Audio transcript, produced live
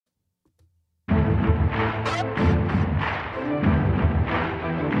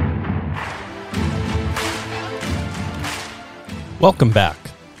Welcome back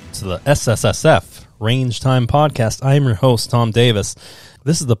to the SSSF Range Time Podcast. I am your host, Tom Davis.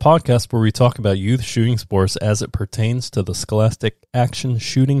 This is the podcast where we talk about youth shooting sports as it pertains to the Scholastic Action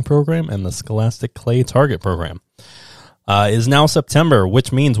Shooting Program and the Scholastic Clay Target Program. It is now September,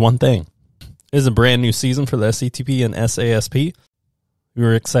 which means one thing. It is a brand new season for the SCTP and SASP. We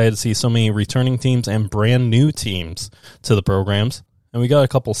were excited to see so many returning teams and brand new teams to the programs. And we got a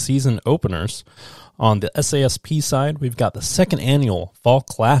couple season openers. On the SASP side, we've got the second annual Fall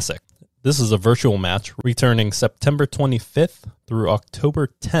Classic. This is a virtual match returning September 25th through October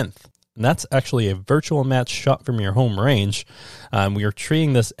 10th. And that's actually a virtual match shot from your home range. We are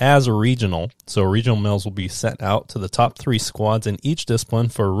treating this as a regional. So regional medals will be sent out to the top 3 squads in each discipline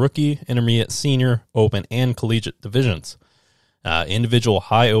for rookie, intermediate, senior, open, and collegiate divisions. Individual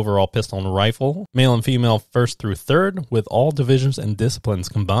high overall pistol and rifle, male and female first through third, with all divisions and disciplines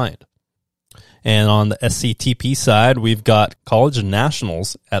combined. And on the SCTP side, we've got College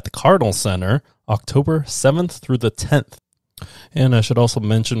Nationals at the Cardinal Center, October 7th through the 10th. And I should also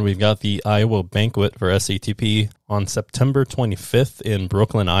mention we've got the Iowa Banquet for SCTP on September 25th in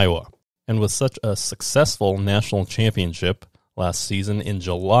Brooklyn, Iowa. And with such a successful national championship last season in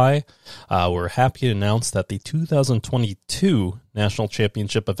July, we're happy to announce that the 2022 National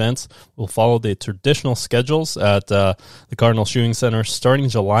Championship events will follow the traditional schedules at the Cardinal Shooting Center starting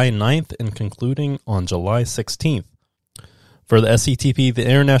July 9th and concluding on July 16th. For the SCTP, the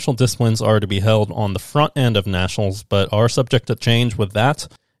international disciplines are to be held on the front end of nationals, but are subject to change with that.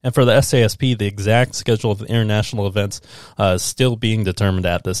 And for the SASP, the exact schedule of the international events is still being determined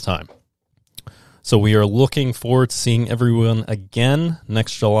at this time. So we are looking forward to seeing everyone again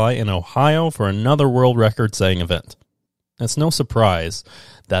next July in Ohio for another world record-setting event. It's no surprise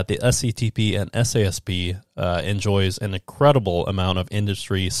that the SCTP and SASP enjoys an incredible amount of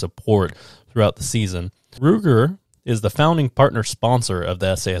industry support throughout the season. Ruger is the founding partner sponsor of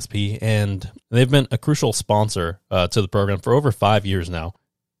the SASP, and they've been a crucial sponsor to the program for over 5 years now.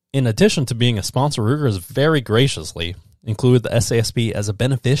 In addition to being a sponsor, Ruger has very graciously included the SASP as a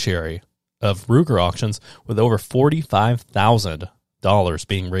beneficiary of Ruger auctions, with over $45,000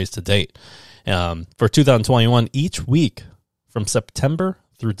 being raised to date. For 2021, each week from September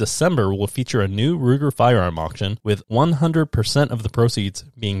through December will feature a new Ruger firearm auction, with 100% of the proceeds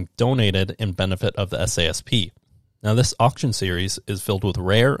being donated in benefit of the SASP. Now, this auction series is filled with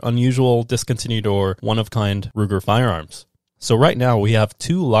rare, unusual, discontinued, or one-of-kind Ruger firearms. So right now, we have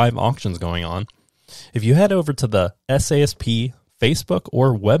 2 live auctions going on. If you head over to the SASP Facebook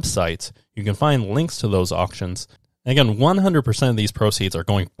or website, you can find links to those auctions. Again, 100% of these proceeds are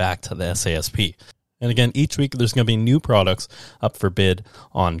going back to the SASP. And again, each week there's going to be new products up for bid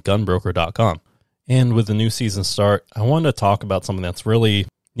on gunbroker.com. And with the new season start, I wanted to talk about something that's really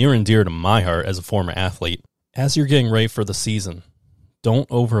near and dear to my heart as a former athlete. As you're getting ready for the season, don't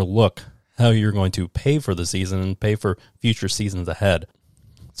overlook how you're going to pay for the season and pay for future seasons ahead.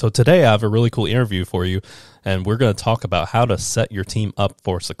 So today I have a really cool interview for you, and we're going to talk about how to set your team up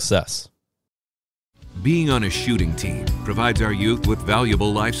for success. Being on a shooting team provides our youth with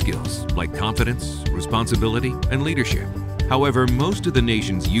valuable life skills like confidence, responsibility, and leadership. However, most of the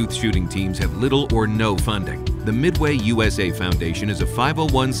nation's youth shooting teams have little or no funding. The MidwayUSA Foundation is a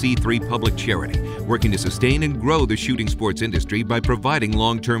 501c3 public charity working to sustain and grow the shooting sports industry by providing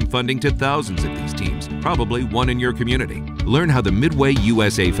long-term funding to thousands of these teams, probably one in your community. Learn how the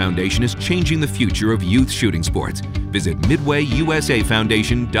MidwayUSA Foundation is changing the future of youth shooting sports. Visit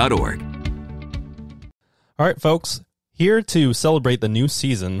MidwayUSAFoundation.org. All right, folks, here to celebrate the new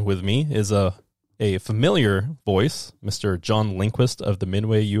season with me is a familiar voice, Mr. John Linquist of the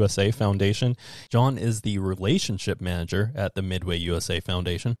MidwayUSA Foundation. John is the relationship manager at the MidwayUSA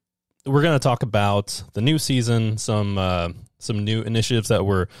Foundation. We're going to talk about the new season, some new initiatives that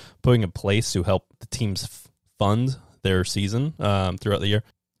we're putting in place to help the teams fund their season throughout the year.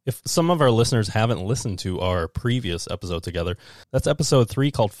 If some of our listeners haven't listened to our previous episode together, that's episode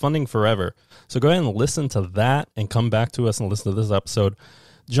 3 called Funding Forever. So go ahead and listen to that and come back to us and listen to this episode.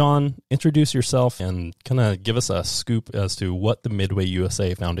 John, introduce yourself and kind of give us a scoop as to what the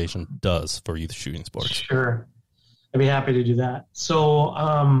MidwayUSA Foundation does for youth shooting sports. Sure. I'd be happy to do that. So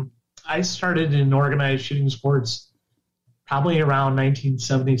I started in organized shooting sports probably around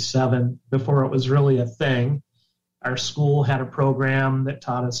 1977, before it was really a thing. Our school had a program that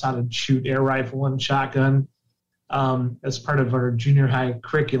taught us how to shoot air rifle and shotgun as part of our junior high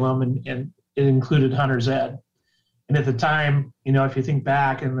curriculum, and it included hunter's ed. And at the time, you know, if you think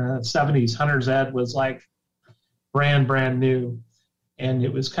back in the 70s, hunter's ed was like brand new. And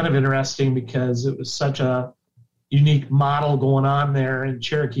it was kind of interesting because it was such a unique model going on there in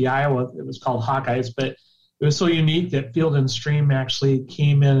Cherokee, Iowa. It was called Hawkeyes, but it was so unique that Field and Stream actually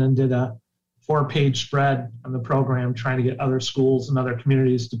came in and did a 4-page spread on the program, trying to get other schools and other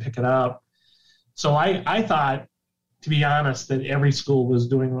communities to pick it up. So I thought, to be honest, that every school was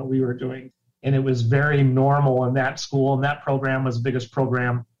doing what we were doing. And it was very normal in that school, and that program was the biggest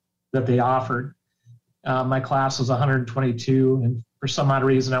program that they offered. My class was 122, and for some odd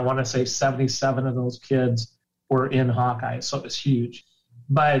reason, I want to say 77 of those kids were in Hawkeye, so it was huge.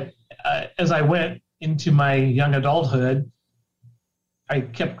 But as I went into my young adulthood, I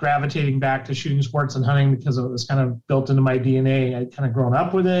kept gravitating back to shooting sports and hunting because it was kind of built into my DNA. I'd kind of grown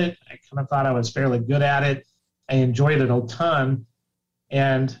up with it. I kind of thought I was fairly good at it. I enjoyed it a ton.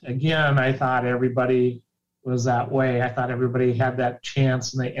 And again, I thought everybody was that way. I thought everybody had that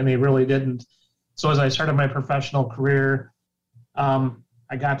chance, and they really didn't. So as I started my professional career,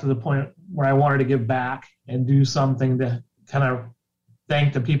 I got to the point where I wanted to give back and do something to kind of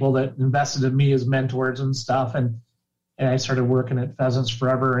thank the people that invested in me as mentors and stuff. And I started working at Pheasants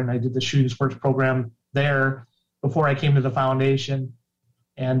Forever, and I did the shooting sports program there before I came to the foundation.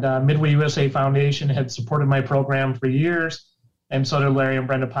 And MidwayUSA Foundation had supported my program for years, and so did Larry and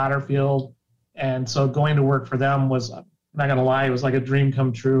Brenda Potterfield. And so going to work for them was, I'm not going to lie, it was like a dream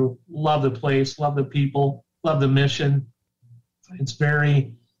come true. Love the place, love the people, love the mission. It's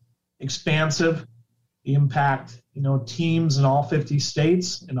very expansive. The impact, teams in all 50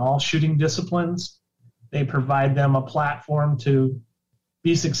 states in all shooting disciplines. They provide them a platform to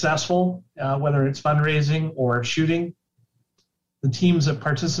be successful, whether it's fundraising or shooting. The teams that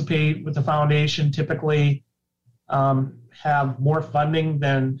participate with the foundation typically have more funding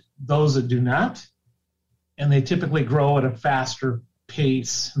than those that do not, and they typically grow at a faster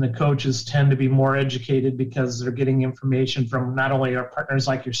pace. And the coaches tend to be more educated because they're getting information from not only our partners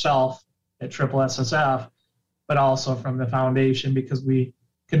like yourself at SSSF, but also from the foundation, because we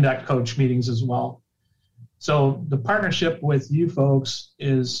conduct coach meetings as well. So the partnership with you folks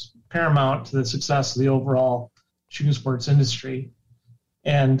is paramount to the success of the overall shooting sports industry.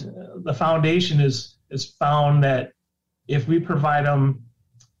 And the foundation is found that if we provide them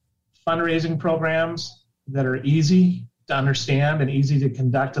fundraising programs that are easy to understand and easy to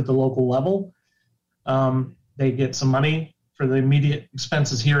conduct at the local level, they get some money for the immediate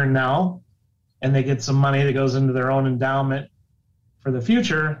expenses here and now, and they get some money that goes into their own endowment for the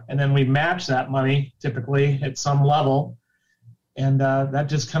future, and then we match that money typically at some level, and that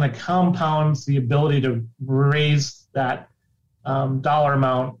just kind of compounds the ability to raise that dollar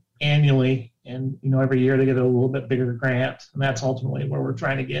amount annually, and every year they get a little bit bigger grant, and that's ultimately where we're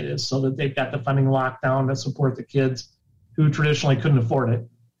trying to get, is so that they've got the funding locked down to support the kids who traditionally couldn't afford it.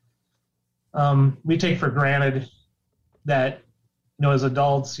 We take for granted that as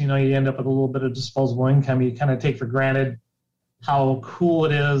adults, you end up with a little bit of disposable income. You kind of take for granted how cool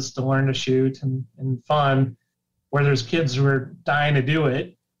it is to learn to shoot and fun, where there's kids who are dying to do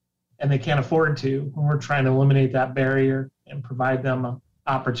it and they can't afford to. And we're trying to eliminate that barrier and provide them an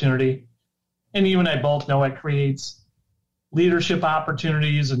opportunity. And you and I both know it creates leadership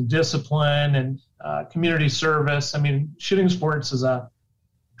opportunities and discipline and community service. I mean, shooting sports is a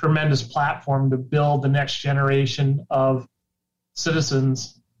tremendous platform to build the next generation of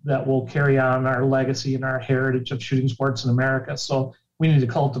citizens that will carry on our legacy and our heritage of shooting sports in America. So we need to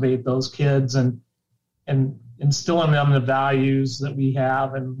cultivate those kids and instill in them the values that we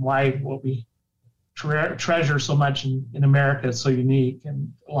have and why what we treasure so much in America is so unique.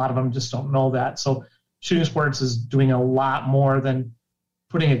 And a lot of them just don't know that. So shooting sports is doing a lot more than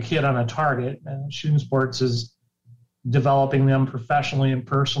putting a kid on a target. Shooting sports is developing them professionally and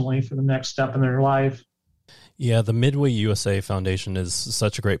personally for the next step in their life. Yeah, the MidwayUSA Foundation is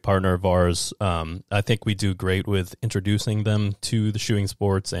such a great partner of ours. I think we do great with introducing them to the shooting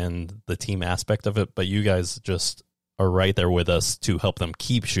sports and the team aspect of it, but you guys just are right there with us to help them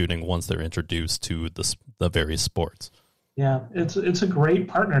keep shooting once they're introduced to the various sports. Yeah, it's a great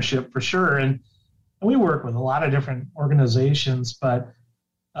partnership for sure. And we work with a lot of different organizations, but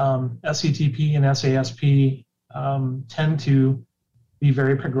SCTP and SASP tend to be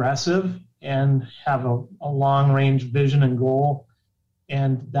very progressive and have a long-range vision and goal,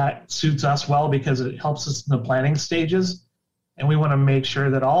 and that suits us well because it helps us in the planning stages, and we want to make sure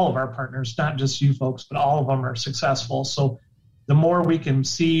that all of our partners, not just you folks, but all of them are successful. So the more we can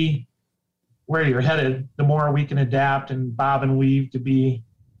see where you're headed, the more we can adapt and bob and weave to be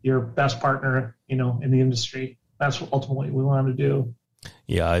your best partner, in the industry. That's what ultimately we want to do.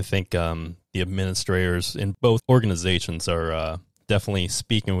 Yeah, I think the administrators in both organizations are definitely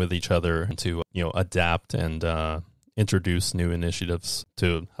speaking with each other to adapt and introduce new initiatives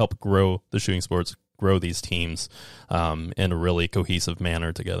to help grow the shooting sports, grow these teams in a really cohesive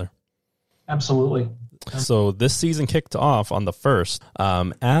manner together. Absolutely. So this season kicked off on the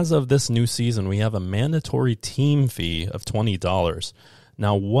 1st. As of this new season, we have a mandatory team fee of $20.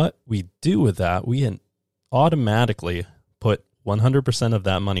 Now, what we do with that, we automatically put 100% of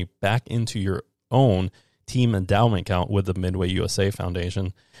that money back into your own team endowment account with the MidwayUSA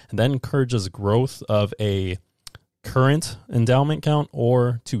Foundation, and that encourages growth of a current endowment account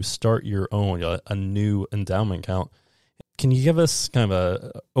or to start your own, a new endowment account. Can you give us kind of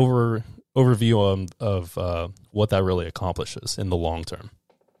a overview of what that really accomplishes in the long term?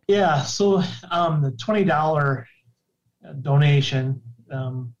 Yeah, so the $20 donation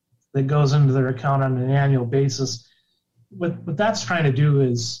that goes into their account on an annual basis, what that's trying to do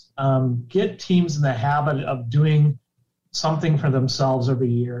is get teams in the habit of doing something for themselves every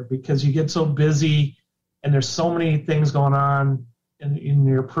year, because you get so busy and there's so many things going on in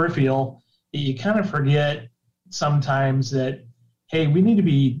your peripheral that you kind of forget sometimes that, hey, we need to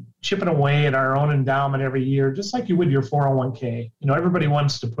be chipping away at our own endowment every year, just like you would your 401k. Everybody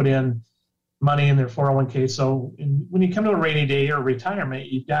wants to put in money in their 401k. So when you come to a rainy day or retirement,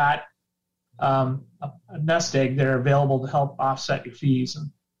 you've got a nest egg there available to help offset your fees.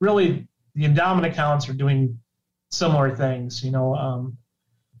 And really, the endowment accounts are doing similar things.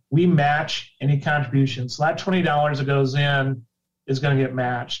 We match any contribution. So that $20 that goes in is going to get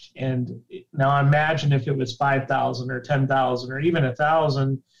matched. And now imagine if it was $5,000 or $10,000 or even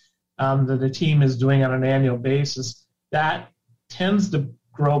 $1,000 that the team is doing on an annual basis. That tends to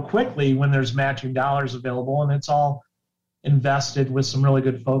grow quickly when there's matching dollars available, and it's all invested with some really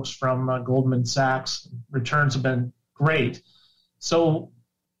good folks from Goldman Sachs. Returns have been great. So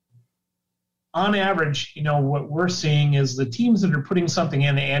on average, what we're seeing is the teams that are putting something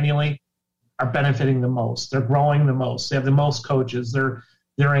in annually are benefiting the most. They're growing the most. They have the most coaches. They're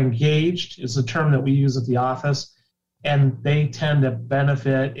engaged is the term that we use at the office, and they tend to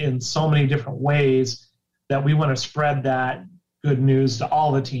benefit in so many different ways that we want to spread that good news to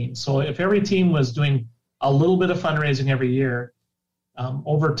all the teams. So if every team was doing a little bit of fundraising every year,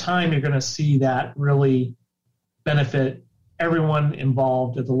 over time you're going to see that really benefit everyone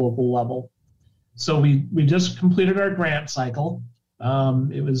involved at the local level. So we just completed our grant cycle.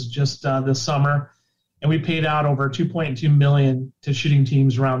 It was just this summer, and we paid out over $2.2 million to shooting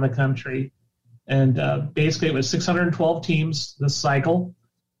teams around the country. And basically it was 612 teams this cycle.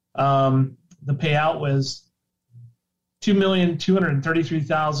 The payout was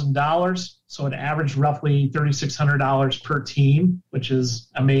 $2,233,000. So it averaged roughly $3,600 per team, which is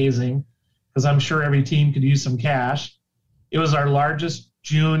amazing because I'm sure every team could use some cash. It was our largest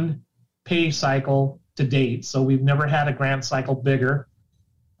June pay cycle to date. So we've never had a grant cycle bigger.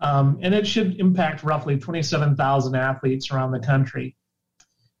 And it should impact roughly 27,000 athletes around the country.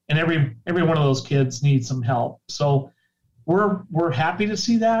 And every one of those kids needs some help. So we're happy to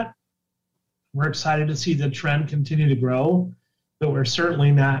see that. We're excited to see the trend continue to grow, but we're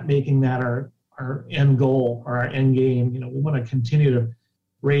certainly not making that our end goal or our end game. We want to continue to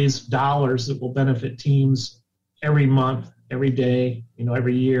raise dollars that will benefit teams every month, every day,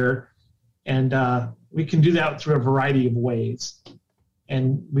 every year. And we can do that through a variety of ways.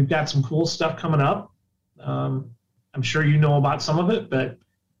 And we've got some cool stuff coming up. I'm sure you know about some of it, but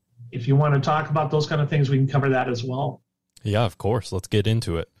if you want to talk about those kind of things, we can cover that as well. Yeah, of course. Let's get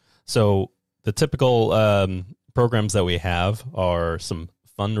into it. So the typical programs that we have are some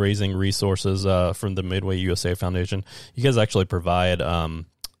fundraising resources from the MidwayUSA Foundation. You guys actually provide a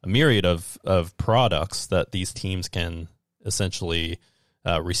myriad of products that these teams can essentially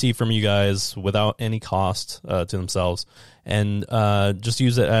receive from you guys without any cost to themselves, and just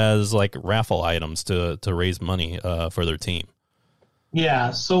use it as like raffle items to raise money for their team.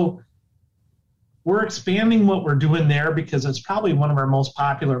 Yeah, so we're expanding what we're doing there because it's probably one of our most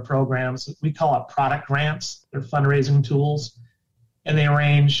popular programs. We call it product grants. They're fundraising tools, and they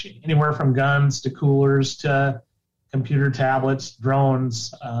range anywhere from guns to coolers to computer tablets,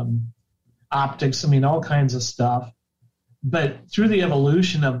 drones, optics, all kinds of stuff. But through the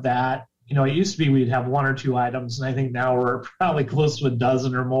evolution of that, it used to be we'd have one or two items, and I think now we're probably close to a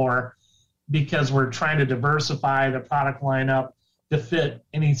dozen or more because we're trying to diversify the product lineup to fit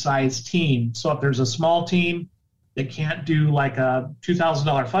any size team. So if there's a small team that can't do like a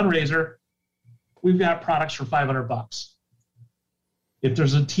 $2,000 fundraiser, we've got products for $500. If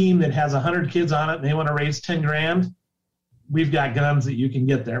there's a team that has 100 kids on it and they want to raise 10 grand, we've got guns that you can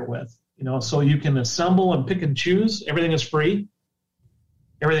get there with. So you can assemble and pick and choose. Everything is free.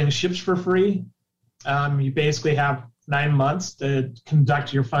 Everything ships for free. You basically have 9 months to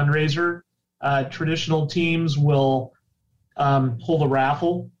conduct your fundraiser. Traditional teams will hold a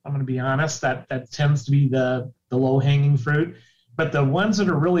raffle. I'm going to be honest, that tends to be the low-hanging fruit. But the ones that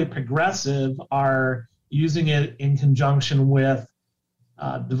are really progressive are using it in conjunction with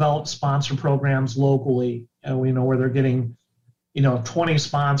developed sponsor programs locally. We know where they're getting, 20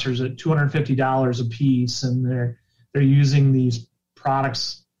 sponsors at $250 a piece, and they're using these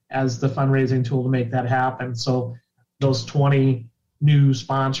products as the fundraising tool to make that happen. So those 20 new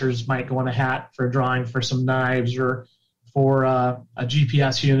sponsors might go in a hat for a drawing for some knives or for a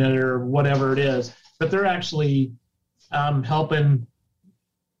GPS unit or whatever it is. But they're actually helping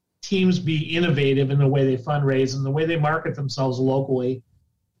teams be innovative in the way they fundraise and the way they market themselves locally.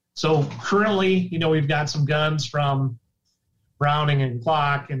 So currently, we've got some guns from Browning and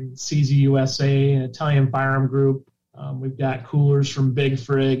Glock and CZ USA and Italian Firearm Group. We've got coolers from Big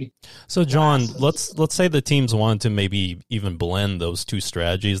Frig. So, John, let's say the teams want to maybe even blend those two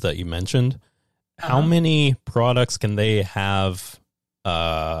strategies that you mentioned. How many products can they have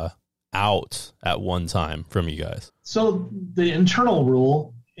out at one time from you guys? So the internal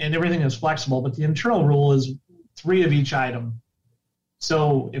rule, and everything is flexible, but the internal rule is 3 of each item.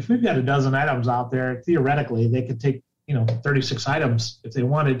 So if we've got a dozen items out there, theoretically, they could take 36 items if they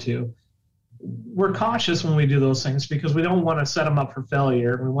wanted to. We're cautious when we do those things because we don't want to set them up for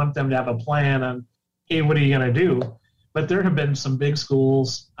failure. We want them to have a plan on, hey, what are you going to do? But there have been some big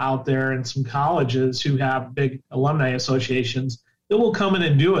schools out there and some colleges who have big alumni associations that will come in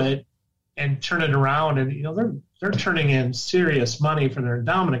and do it and turn it around. And, they're turning in serious money for their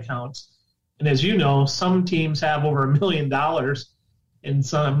endowment accounts. And as you know, some teams have over $1 million and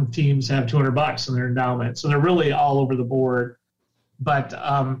some teams have $200 in their endowment. So they're really all over the board. But,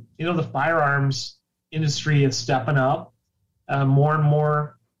 the firearms industry is stepping up. More and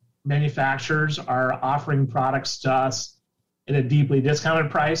more manufacturers are offering products to us at a deeply discounted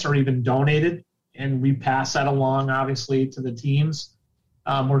price or even donated, and we pass that along, obviously, to the teams.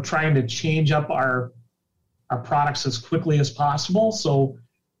 We're trying to change up our products as quickly as possible, so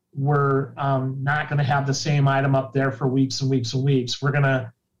we're not going to have the same item up there for weeks and weeks and weeks. We're going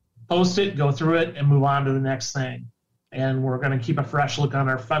to post it, go through it, and move on to the next thing. And we're going to keep a fresh look on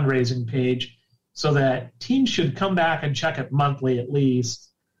our fundraising page so that teams should come back and check it monthly at least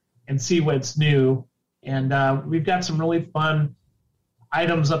and see what's new. And we've got some really fun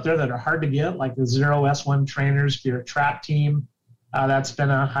items up there that are hard to get, like the Zero S1 trainers if you're a trap team. That's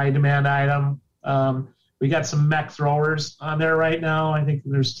been a high demand item. We got some mech throwers on there right now. I think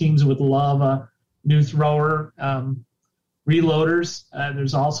there's teams that would love a new thrower. Reloaders.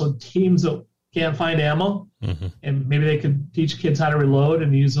 There's also teams that can't find ammo, and maybe they could teach kids how to reload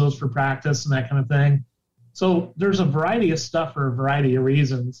and use those for practice and that kind of thing. So there's a variety of stuff for a variety of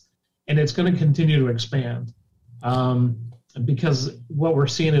reasons, and it's going to continue to expand because what we're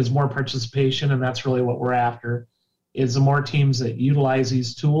seeing is more participation, and that's really what we're after, is the more teams that utilize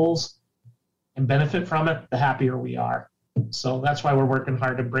these tools and benefit from it, the happier we are. So that's why we're working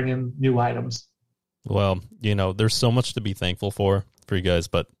hard to bring in new items. Well, there's so much to be thankful for you guys,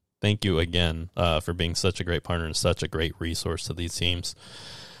 but thank you again for being such a great partner and such a great resource to these teams.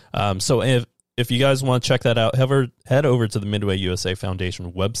 So if you guys want to check that out, head over to the MidwayUSA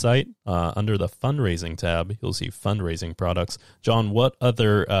Foundation website. Under the fundraising tab, you'll see fundraising products. John, what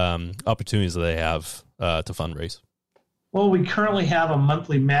other opportunities do they have to fundraise? Well, we currently have a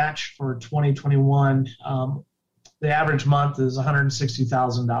monthly match for 2021. The average month is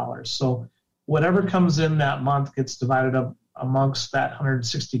 $160,000. So whatever comes in that month gets divided up amongst that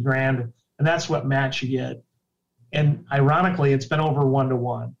 $160,000, and that's what match you get. And ironically, it's been over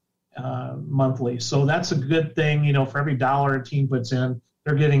 1-to-1 monthly. So that's a good thing. For every dollar a team puts in,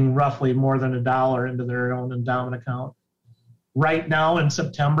 they're getting roughly more than $1 into their own endowment account. Right now in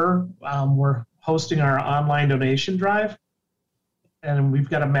September, we're hosting our online donation drive, and we've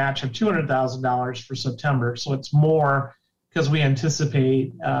got a match of $200,000 for September. So it's more because we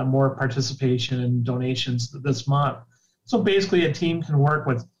anticipate more participation and donations this month. So basically a team can work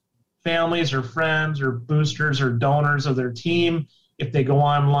with families or friends or boosters or donors of their team. If they go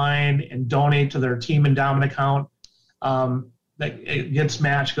online and donate to their team endowment account, that it gets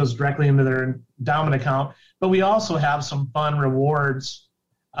matched, goes directly into their endowment account. But we also have some fun rewards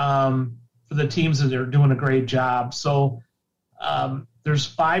for the teams that are doing a great job. So there's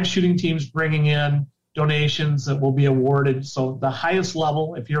 5 shooting teams bringing in donations that will be awarded. So the highest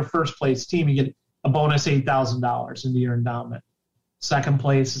level, if you're a first place team, you get a bonus $8,000 into your endowment. Second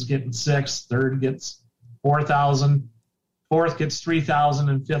place is getting $6,000, third gets $4,000, fourth gets $3,000,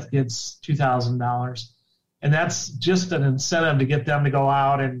 and fifth gets $2,000. And that's just an incentive to get them to go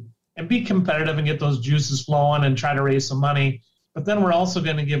out and be competitive and get those juices flowing and try to raise some money. But then we're also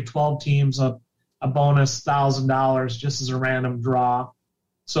going to give 12 teams a bonus $1,000 just as a random draw.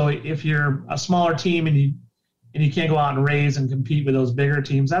 So if you're a smaller team and and you can't go out and raise and compete with those bigger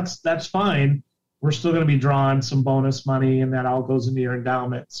teams, that's fine. We're still going to be drawing some bonus money, and that all goes into your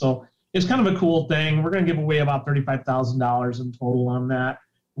endowment. So it's kind of a cool thing. We're going to give away about $35,000 in total on that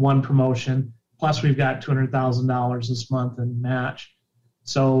one promotion. Plus, we've got $200,000 this month in match.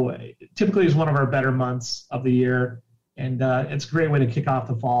 So typically it's one of our better months of the year, and it's a great way to kick off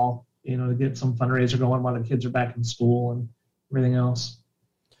the fall, to get some fundraiser going while the kids are back in school and everything else.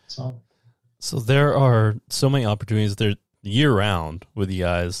 So there are so many opportunities there year-round with you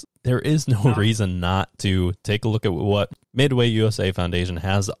guys. There is no reason not to take a look at what MidwayUSA Foundation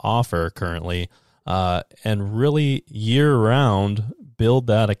has to offer currently, and really year-round build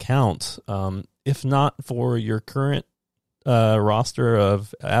that account, if not for your current roster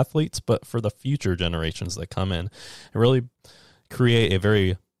of athletes, but for the future generations that come in, and really create a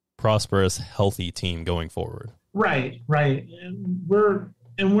very prosperous, healthy team going forward. Right. And we're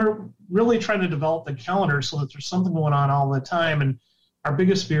really trying to develop the calendar so that there's something going on all the time. And our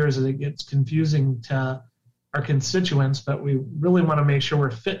biggest fear is that it gets confusing to our constituents, but we really want to make sure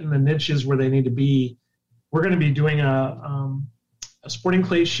we're fitting the niches where they need to be. We're going to be doing a sporting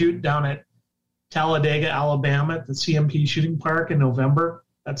clay shoot down at Talladega, Alabama at the CMP Shooting Park in November.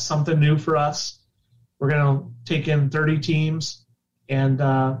 That's something new for us. We're going to take in 30 teams and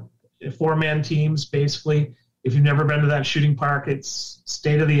 4-man teams, basically. If you've never been to that shooting park, it's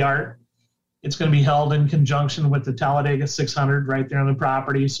state-of-the-art. It's going to be held in conjunction with the Talladega 600 right there on the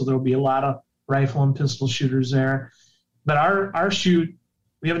property, so there will be a lot of rifle and pistol shooters there. But our shoot,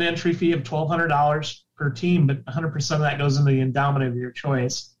 we have an entry fee of $1,200 per team, but 100% of that goes into the endowment of your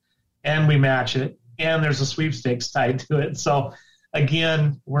choice, and we match it, and there's a sweepstakes tied to it. So,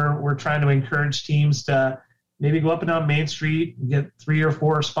 again, we're trying to encourage teams to maybe go up and down Main Street and get 3 or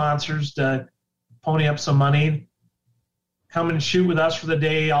 4 sponsors to pony up some money, come and shoot with us for the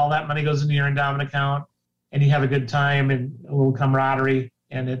day. All that money goes into your endowment account, and you have a good time and a little camaraderie,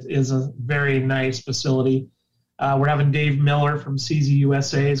 and it is a very nice facility. We're having Dave Miller from CZ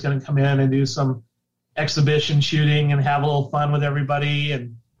USA is going to come in and do some exhibition shooting and have a little fun with everybody.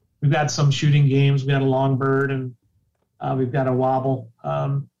 And we've got some shooting games. We got a long bird, and we've got a wobble.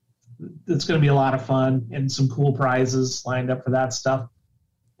 It's going to be a lot of fun and some cool prizes lined up for that stuff.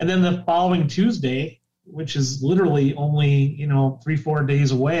 And then the following Tuesday, which is literally only 3-4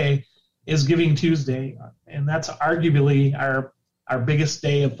 days away, is Giving Tuesday, and that's arguably our biggest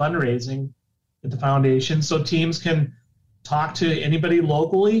day of fundraising at the foundation. So teams can talk to anybody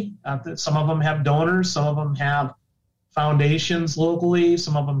locally. Some of them have donors, some of them have foundations locally,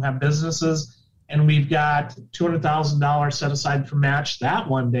 some of them have businesses, and we've got $200,000 set aside for match that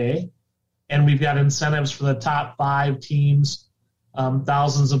one day, and we've got incentives for the top 5 teams.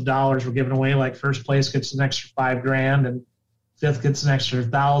 Thousands of dollars we're giving away, like first place gets an extra $5,000 and 5th gets an extra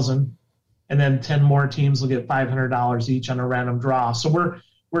 $1,000, and then 10 more teams will get $500 each on a random draw. So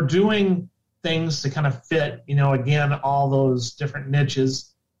we're doing things to kind of fit, again, all those different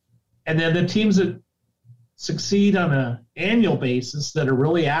niches. And then the teams that succeed on an annual basis that are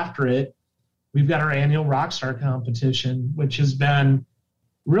really after it, we've got our annual Rockstar competition, which has been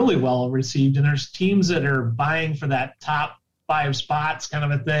really well received. And there's teams that are vying for that top 5 spots kind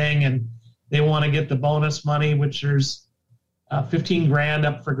of a thing, and they want to get the bonus money, which there's $15,000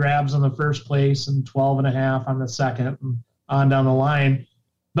 up for grabs on the first place and 12.5 on the second, and on down the line.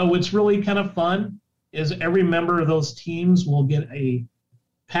 But what's really kind of fun is every member of those teams will get a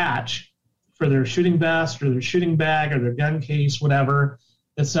patch for their shooting vest or their shooting bag or their gun case, whatever,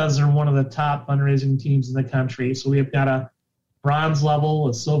 that says they're one of the top fundraising teams in the country. So we've got a bronze level,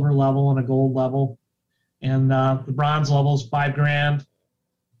 a silver level, and a gold level. And the bronze level is $5,000,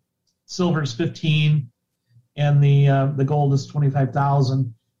 silver is $15,000, and the gold is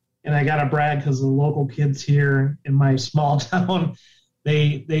 $25,000. And I got to brag because the local kids here in my small town,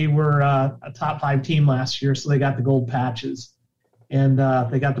 they were a top 5 team last year, so they got the gold patches, and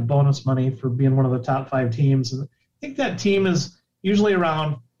they got the bonus money for being one of the top 5 teams. And I think that team is usually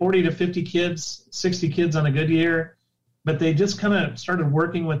around 40 to 50 kids, 60 kids on a good year, but they just kind of started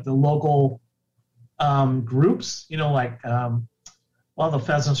working with the local groups, the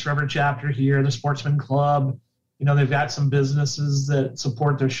Pheasants River chapter here, the Sportsman Club, they've got some businesses that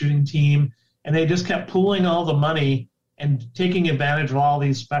support their shooting team, and they just kept pooling all the money and taking advantage of all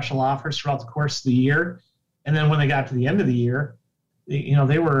these special offers throughout the course of the year. And then when they got to the end of the year,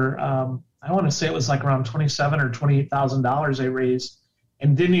 they were, I want to say it was like around $27,000 or $28,000 they raised,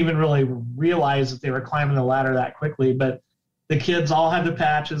 and didn't even really realize that they were climbing the ladder that quickly. But the kids all have the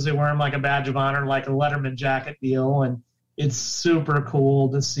patches. They wear them like a badge of honor, like a Letterman jacket deal. And it's super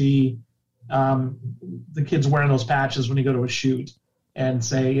cool to see the kids wearing those patches when you go to a shoot and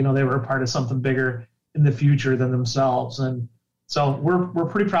say, they were a part of something bigger. in the future than themselves. And so we're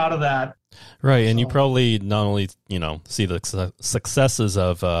pretty proud of that. Right. And you probably not only, see the successes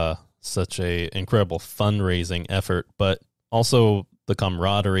of such a incredible fundraising effort, but also the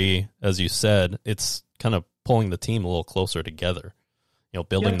camaraderie, as you said, it's kind of pulling the team a little closer together,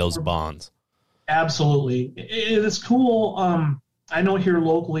 building those bonds. Absolutely. It is cool. I know here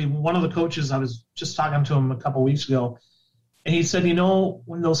locally, one of the coaches, I was just talking to him a couple weeks ago, and he said,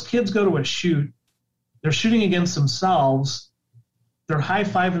 when those kids go to a shoot, they're shooting against themselves. They're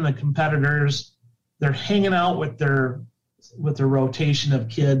high-fiving the competitors. They're hanging out with their rotation of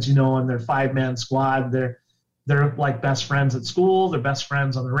kids, and their 5-man squad. They're like best friends at school. They're best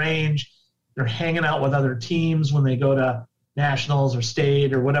friends on the range. They're hanging out with other teams when they go to nationals or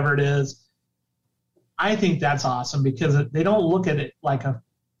state or whatever it is. I think that's awesome because they don't look at it like a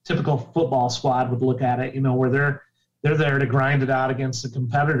typical football squad would look at it, where they're there to grind it out against the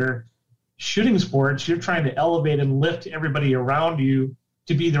competitor. Shooting sports, you're trying to elevate and lift everybody around you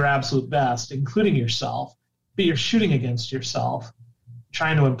to be their absolute best, including yourself. But you're shooting against yourself,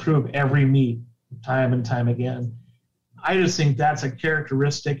 trying to improve every meet time and time again. I just think that's a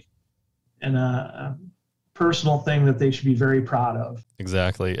characteristic and a personal thing that they should be very proud of.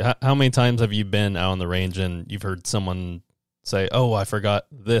 Exactly. How many times have you been out on the range and you've heard someone say, "Oh, I forgot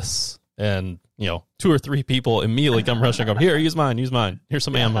this," and 2 or 3 people immediately come rushing up, "Here, use mine. Here's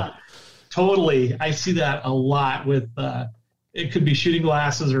some ammo." Totally. I see that a lot with it could be shooting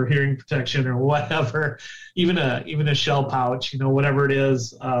glasses or hearing protection or whatever, even a shell pouch, whatever it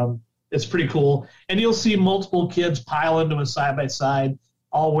is. It's pretty cool. And you'll see multiple kids pile into a side-by-side,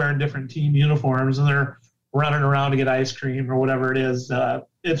 all wearing different team uniforms, and they're running around to get ice cream or whatever it is.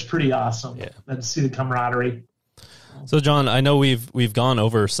 It's pretty awesome to see the camaraderie. So, John, I know we've gone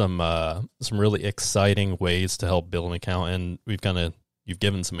over some really exciting ways to help build an account, and you've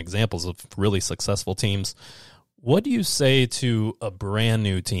given some examples of really successful teams. What do you say to a brand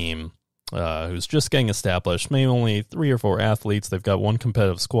new team who's just getting established, maybe only 3 or 4 athletes, they've got one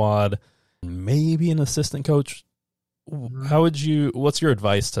competitive squad, maybe an assistant coach? What's your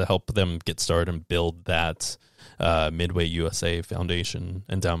advice to help them get started and build that MidwayUSA Foundation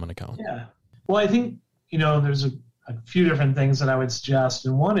endowment account? Yeah. Well, I think, there's a few different things that I would suggest.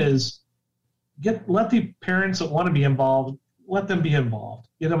 And one is let the parents that want to be involved, let them be involved.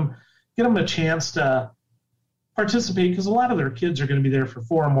 Get them a chance to participate because a lot of their kids are going to be there for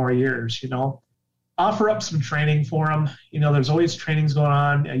 4 or more years, Offer up some training for them. There's always trainings going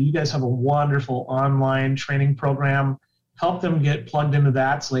on. You guys have a wonderful online training program. Help them get plugged into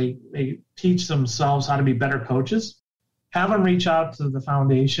that so they teach themselves how to be better coaches. Have them reach out to the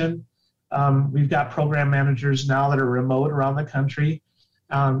foundation. We've got program managers now that are remote around the country.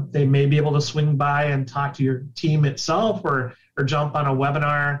 They may be able to swing by and talk to your team itself or jump on a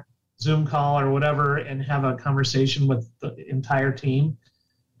webinar, Zoom call, or whatever, and have a conversation with the entire team.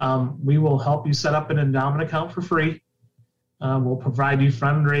 We will help you set up an endowment account for free. We'll provide you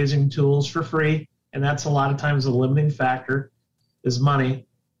fundraising tools for free, and that's a lot of times the limiting factor is money.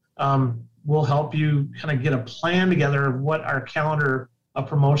 We'll help you kind of get a plan together of what our calendar of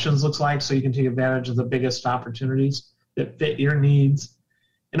promotions looks like so you can take advantage of the biggest opportunities that fit your needs.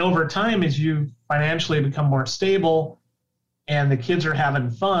 And over time, as you financially become more stable and the kids are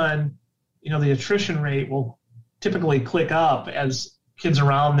having fun, the attrition rate will typically click up as kids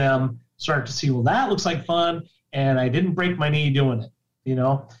around them start to see, well, that looks like fun, and I didn't break my knee doing it,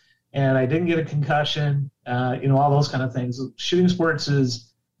 and I didn't get a concussion, all those kind of things. Shooting sports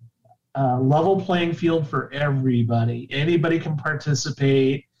is a level playing field for everybody. Anybody can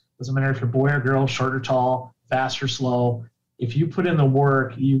participate. Doesn't matter if you're boy or girl, short or tall, fast or slow. If you put in the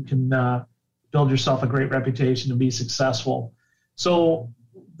work, you can build yourself a great reputation and be successful. So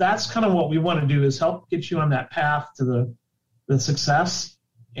that's kind of what we want to do is help get you on that path to the success.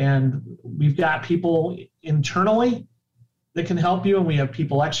 And we've got people internally that can help you, and we have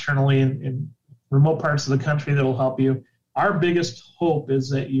people externally in remote parts of the country that will help you. Our biggest hope is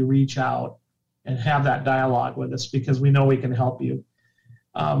that you reach out and have that dialogue with us because we know we can help you.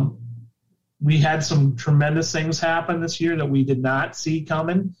 We had some tremendous things happen this year that we did not see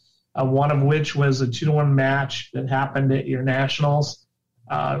coming, one of which was a 2-to-1 match that happened at your nationals.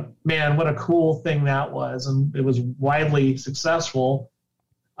 Man, what a cool thing that was, and it was widely successful.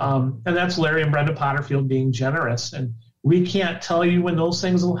 And that's Larry and Brenda Potterfield being generous. And we can't tell you when those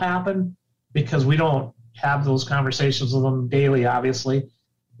things will happen because we don't have those conversations with them daily, obviously.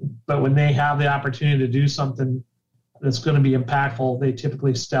 But when they have the opportunity to do something that's going to be impactful, they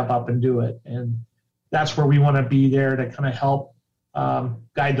typically step up and do it. And that's where we want to be there to kind of help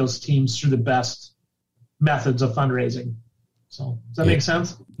guide those teams through the best methods of fundraising. So does that make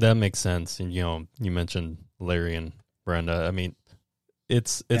sense? That makes sense. And, you mentioned Larry and Brenda. I mean,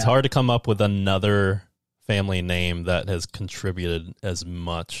 it's hard to come up with another family name that has contributed as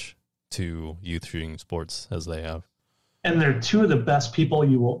much to youth shooting sports as they have. And they're two of the best people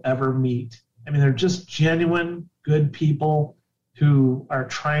you will ever meet. I mean, they're just genuine, good people who are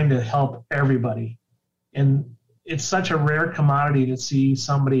trying to help everybody. And it's such a rare commodity to see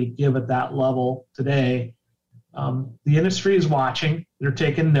somebody give at that level today. The industry is watching. They're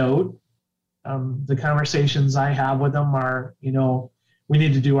taking note. The conversations I have with them are, we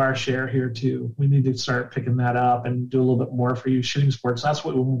need to do our share here too. We need to start picking that up and do a little bit more for youth shooting sports. That's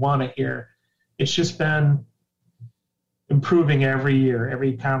what we want to hear. It's just been improving every year.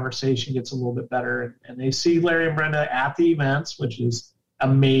 Every conversation gets a little bit better. And they see Larry and Brenda at the events, which is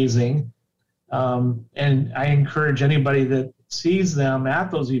amazing. And I encourage anybody that sees them at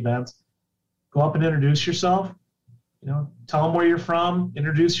those events, go up and introduce yourself. Tell them where you're from,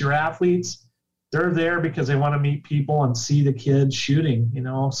 introduce your athletes. They're there because they want to meet people and see the kids shooting,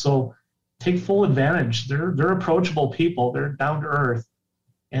 so take full advantage. They're approachable people. They're down to earth,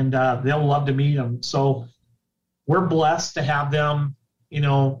 and they'll love to meet them. So we're blessed to have them,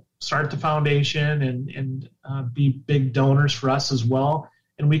 start the foundation and be big donors for us as well.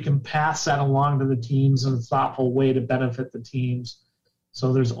 And we can pass that along to the teams in a thoughtful way to benefit the teams.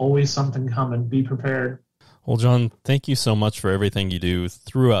 So there's always something coming. Be prepared. Well, John, thank you so much for everything you do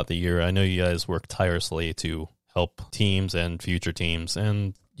throughout the year. I know you guys work tirelessly to help teams and future teams,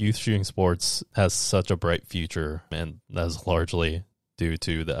 and youth shooting sports has such a bright future, and that is largely due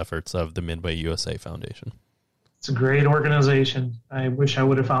to the efforts of the MidwayUSA Foundation. It's a great organization. I wish I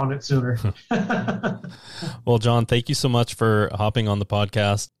would have found it sooner. Well, John, thank you so much for hopping on the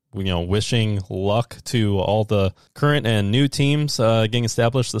podcast. Wishing luck to all the current and new teams getting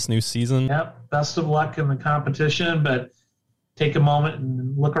established this new season. Yep. Best of luck in the competition, but take a moment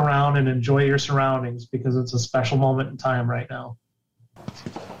and look around and enjoy your surroundings because it's a special moment in time right now.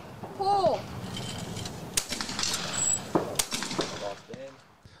 Cool.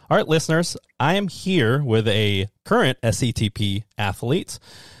 All right, listeners, I am here with a current SCTP athlete,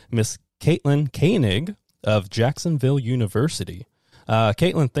 Miss Caitlin Koenig of Jacksonville University.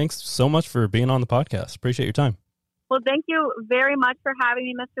 Caitlin, thanks so much for being on the podcast. Appreciate your time. Well, thank you very much for having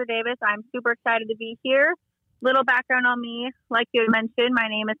me, Mr. Davis. I'm super excited to be here. Little background on me. Like you had mentioned, my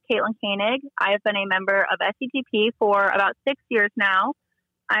name is Caitlin Koenig. I have been a member of SCTP for about 6 years now.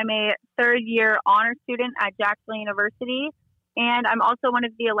 I'm a third-year honor student at Jacksonville University, and I'm also one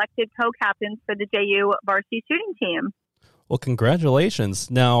of the elected co-captains for the JU varsity shooting team. Well, congratulations.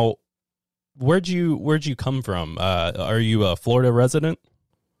 Now, where'd you come from? Are you a Florida resident?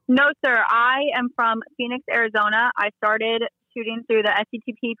 No, sir. I am from Phoenix, Arizona. I started shooting through the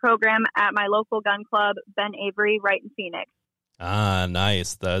SCTP program at my local gun club, Ben Avery, right in Phoenix. Ah,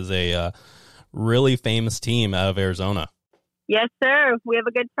 nice. That is a really famous team out of Arizona. Yes, sir. We have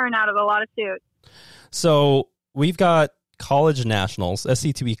a good turnout of a lot of shoots. So we've got college nationals,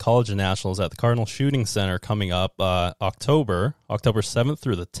 SCTP college nationals at the Cardinal Shooting Center coming up October 7th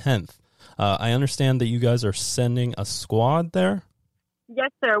through the 10th. I understand that you guys are sending a squad there?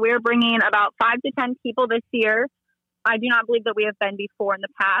 Yes, sir. We are bringing about 5 to 10 people this year. I do not believe that we have been before in the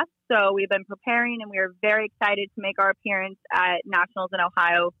past, so we've been preparing, and we are very excited to make our appearance at Nationals in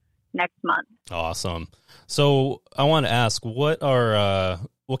Ohio next month. Awesome. So I want to ask, what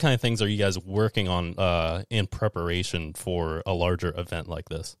kind of things are you guys working on in preparation for a larger event like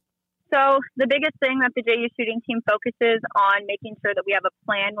this? So the biggest thing that the JU shooting team focuses on making sure that we have a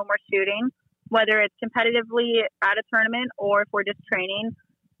plan when we're shooting, whether it's competitively at a tournament or if we're just training.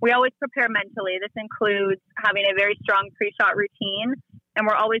 We always prepare mentally. This includes having a very strong pre-shot routine, and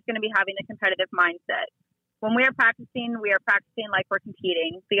we're always going to be having a competitive mindset. When we are practicing like we're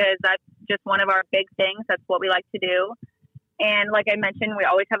competing because that's just one of our big things. That's what we like to do. And like I mentioned, we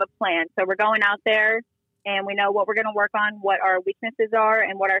always have a plan. So we're going out there and we know what we're going to work on, what our weaknesses are,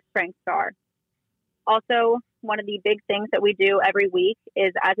 and what our strengths are. Also, one of the big things that we do every week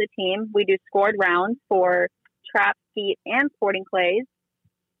is as a team, we do scored rounds for trap, skeet, and sporting clays.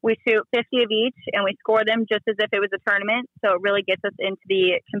 We shoot 50 of each and we score them just as if it was a tournament. So it really gets us into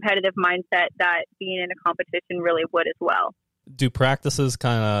the competitive mindset that being in a competition really would as well. Do practices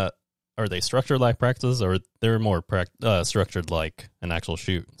are they structured like practices, or they're more structured like an actual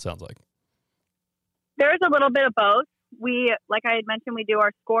shoot, it sounds like? There's a little bit of both. We, like I had mentioned, we do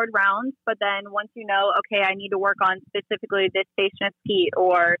our scored rounds, but then once you know, okay, I need to work on specifically this station of skeet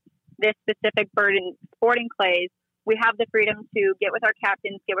or this specific bird in sporting clays, we have the freedom to get with our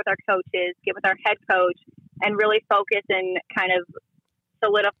captains, get with our coaches, get with our head coach, and really focus and kind of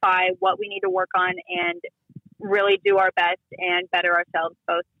solidify what we need to work on and really do our best and better ourselves,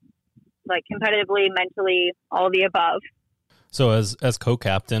 both like competitively, mentally, all the above. So as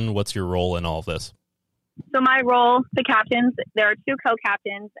co-captain, what's your role in all of this? So my role, the captains, there are 2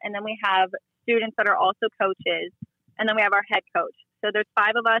 co-captains, and then we have students that are also coaches, and then we have our head coach. So there's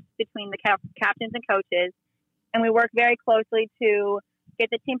 5 of us between the captains and coaches, and we work very closely to get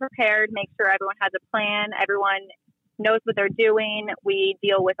the team prepared, make sure everyone has a plan, everyone knows what they're doing. We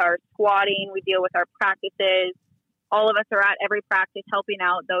deal with our squatting, we deal with our practices. All of us are at every practice helping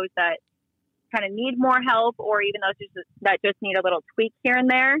out those that kind of need more help, or even those that just need a little tweak here and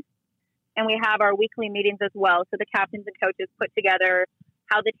there. And we have our weekly meetings as well. So the captains and coaches put together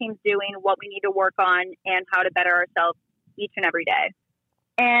how the team's doing, what we need to work on, and how to better ourselves each and every day.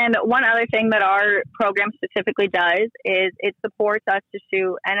 And one other thing that our program specifically does is it supports us to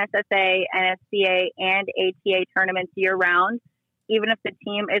shoot NSSA, NSCA, and ATA tournaments year round. Even if the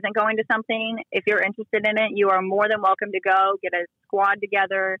team isn't going to something, if you're interested in it, you are more than welcome to go, get a squad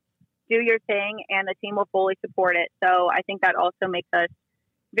together, do your thing, and the team will fully support it. So I think that also makes us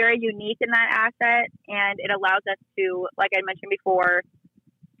very unique in that asset, and it allows us to, like I mentioned before,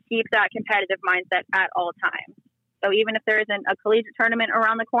 keep that competitive mindset at all times. So even if there isn't a collegiate tournament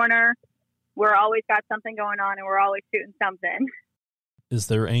around the corner, we're always got something going on and we're always shooting something. Is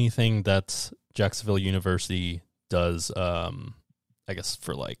there anything that Jacksonville University does, I guess,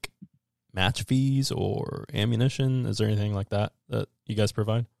 for like match fees or ammunition? Is there anything like that that you guys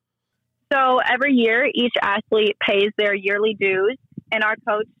provide? So every year, each athlete pays their yearly dues, and our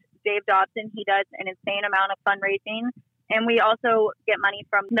coach, Dave Dobson, he does an insane amount of fundraising, and we also get money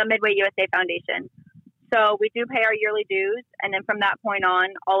from the MidwayUSA Foundation. So we do pay our yearly dues, and then from that point on,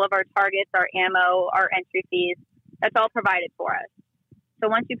 all of our targets, our ammo, our entry fees, that's all provided for us. So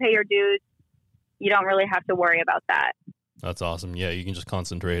once you pay your dues, you don't really have to worry about that. That's awesome. Yeah, you can just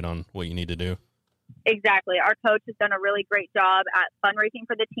concentrate on what you need to do. Exactly. Our coach has done a really great job at fundraising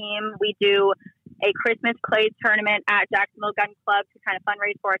for the team. We do a Christmas clays tournament at Jacksonville Gun Club to kind of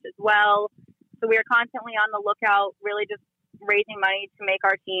fundraise for us as well. So we are constantly on the lookout, really just raising money to make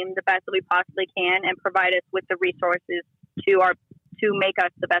our team the best that we possibly can and provide us with the resources to make us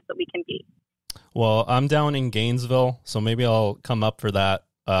the best that we can be. Well, I'm down in Gainesville, so maybe I'll come up for that.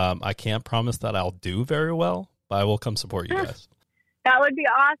 I can't promise that I'll do very well, but I will come support you guys. That would be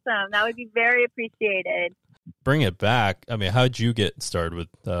awesome. That would be very appreciated. Bring it back. I mean, how did you get started with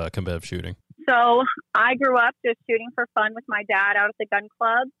competitive shooting? So I grew up just shooting for fun with my dad out at the gun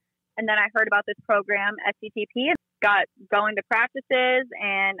club. And then I heard about this program, SCTP, got going to practices,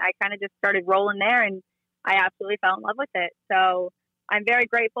 and I kind of just started rolling there, and I absolutely fell in love with it. So I'm very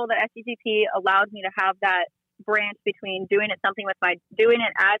grateful that SCTP allowed me to have that branch between doing it as something with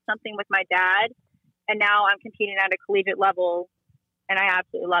my dad, and now I'm competing at a collegiate level, and I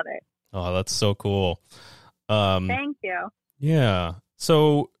absolutely love it. Oh, that's so cool. Thank you. Yeah.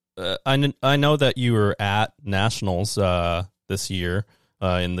 So I know that you were at Nationals this year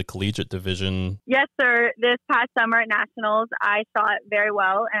in the collegiate division. Yes, sir. This past summer at Nationals, I shot very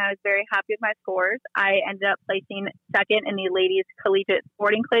well, and I was very happy with my scores. I ended up placing second in the ladies collegiate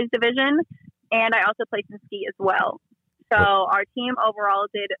sporting clays division, and I also placed in skeet as well. So our team overall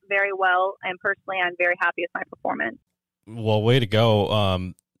did very well, and personally, I'm very happy with my performance. Well, way to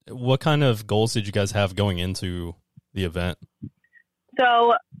go. What kind of goals did you guys have going into the event?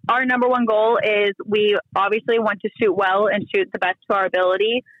 So our number one goal is we obviously want to shoot well and shoot the best to our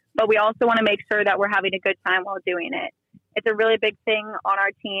ability, but we also want to make sure that we're having a good time while doing it. It's a really big thing on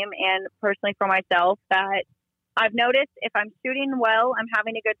our team and personally for myself that I've noticed if I'm shooting well, I'm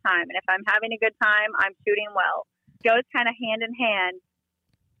having a good time. And if I'm having a good time, I'm shooting well. It goes kind of hand in hand.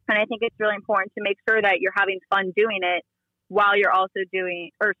 And I think it's really important to make sure that you're having fun doing it while you're also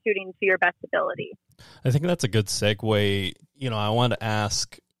doing or shooting to your best ability. I think that's a good segue. You know, I want to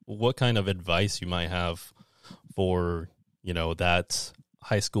ask what kind of advice you might have for, you know, that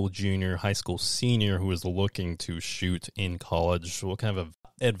high school junior, high school senior who is looking to shoot in college. What kind of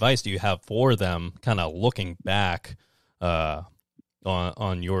advice do you have for them kind of looking back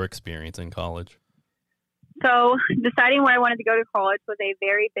on your experience in college? So deciding where I wanted to go to college was a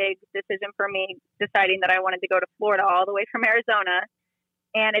very big decision for me, deciding that I wanted to go to Florida all the way from Arizona.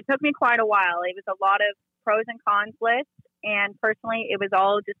 And it took me quite a while. It was a lot of pros and cons lists. And personally, it was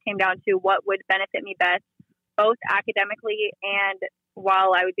all just came down to what would benefit me best, both academically and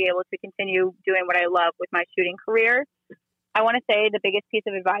while I would be able to continue doing what I love with my shooting career. I want to say the biggest piece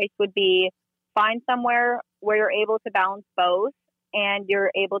of advice would be find somewhere where you're able to balance both and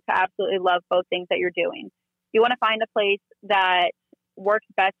you're able to absolutely love both things that you're doing. You want to find a place that works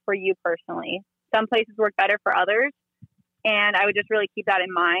best for you personally. Some places work better for others, and I would just really keep that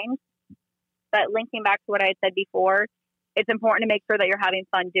in mind. But linking back to what I had said before, it's important to make sure that you're having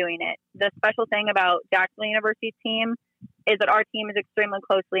fun doing it. The special thing about Jacksonville University's team is that our team is extremely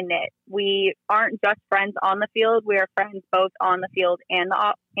closely knit. We aren't just friends on the field. We are friends both on the field and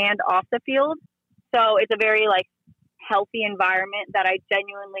off the field. So it's a very healthy environment that I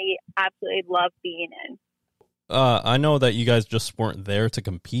genuinely absolutely love being in. I know that you guys just weren't there to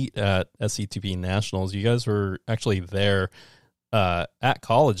compete at SCTP Nationals. You guys were actually there at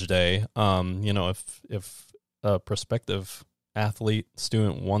College Day. If a prospective athlete,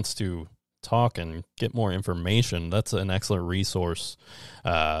 student wants to talk and get more information, that's an excellent resource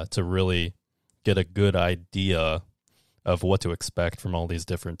to really get a good idea of what to expect from all these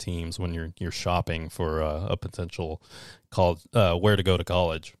different teams when you're shopping for a potential college, where to go to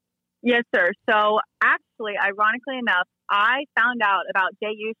college. Yes, sir. So actually, ironically enough, I found out about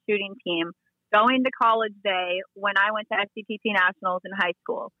JU's shooting team going to College Day when I went to SCTP Nationals in high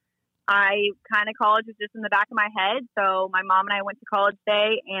school. College was just in the back of my head. So my mom and I went to College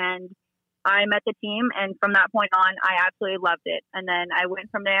Day and I met the team. And from that point on, I absolutely loved it. And then I went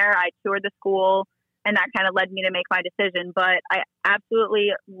from there, I toured the school, and that kind of led me to make my decision. But I absolutely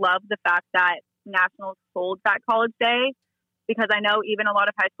love the fact that Nationals holds that College Day, because I know even a lot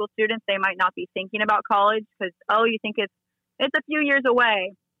of high school students, they might not be thinking about college because, you think it's a few years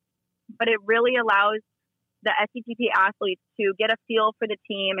away. But it really allows the SCTP athletes to get a feel for the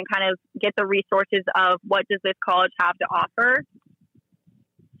team and kind of get the resources of what does this college have to offer.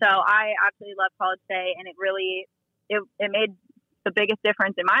 So I absolutely love College Day, and it really it made the biggest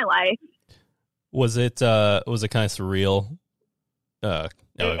difference in my life. Was it kind of surreal?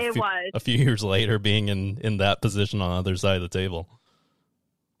 It was. A few years later, being in that position on the other side of the table.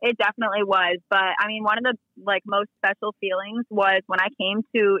 It definitely was. But I mean, one of the most special feelings was when I came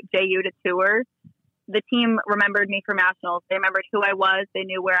to JU to tour. The team remembered me from Nationals. They remembered who I was. They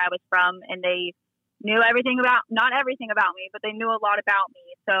knew where I was from, and they knew not everything about me, but they knew a lot about me.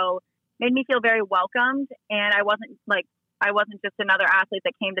 So it made me feel very welcomed. And I wasn't just another athlete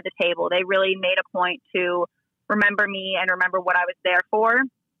that came to the table. They really made a point to remember me and remember what I was there for.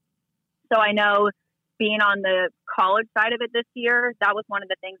 So I know being on the college side of it this year, that was one of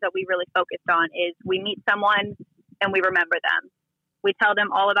the things that we really focused on is we meet someone and we remember them. We tell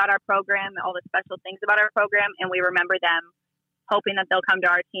them all about our program, all the special things about our program, and we remember them, hoping that they'll come to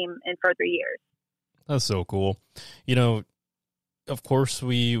our team in further years. That's so cool. Of course,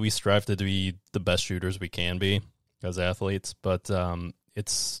 we strive to be the best shooters we can be as athletes, but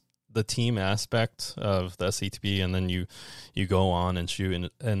it's the team aspect of the SCTP, and then you go on and shoot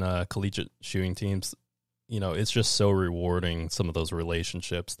in collegiate shooting teams. It's just so rewarding, some of those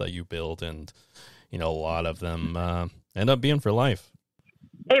relationships that you build, and a lot of them end up being for life.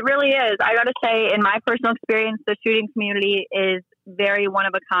 It really is. I got to say, in my personal experience, the shooting community is very one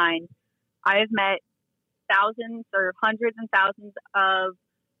of a kind. I have met thousands or hundreds and thousands of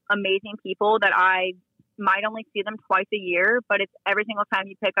amazing people that I might only see them twice a year, but it's every single time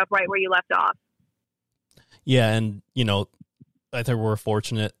you pick up right where you left off. Yeah, and I think we're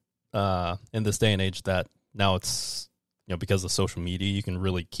fortunate in this day and age that now it's because of social media, you can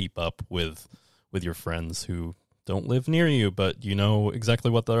really keep up with your friends who don't live near you, but you know exactly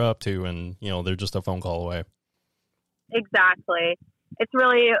what they're up to, and they're just a phone call away. Exactly. It's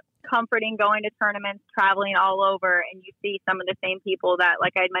really comforting going to tournaments, traveling all over, and you see some of the same people that,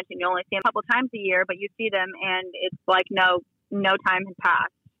 like I had mentioned, you only see them a couple times a year, but you see them and it's like no time has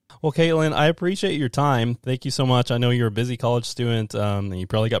passed. Well, Caitlin, I appreciate your time. Thank you so much. I know you're a busy college student, and you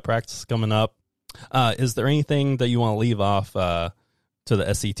probably got practice coming up. Is there anything that you want to leave off to the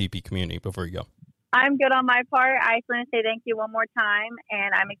SCTP community before you go? I'm good on my part. I just want to say thank you one more time,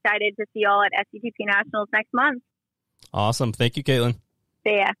 and I'm excited to see you all at SCTP Nationals next month. Awesome. Thank you, Caitlin.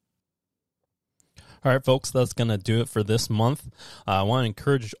 See ya. All right, folks, that's going to do it for this month. I want to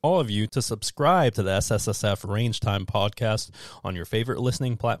encourage all of you to subscribe to the SSSF Range Time podcast on your favorite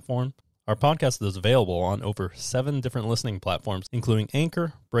listening platform. Our podcast is available on over 7 different listening platforms, including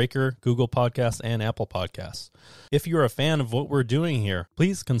Anchor, Breaker, Google Podcasts, and Apple Podcasts. If you're a fan of what we're doing here,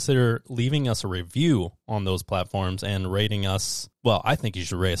 please consider leaving us a review on those platforms and rating us. Well, I think you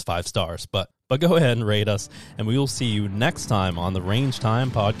should rate us 5 stars, but go ahead and rate us, and we will see you next time on the Range Time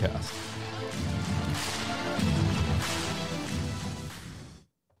podcast.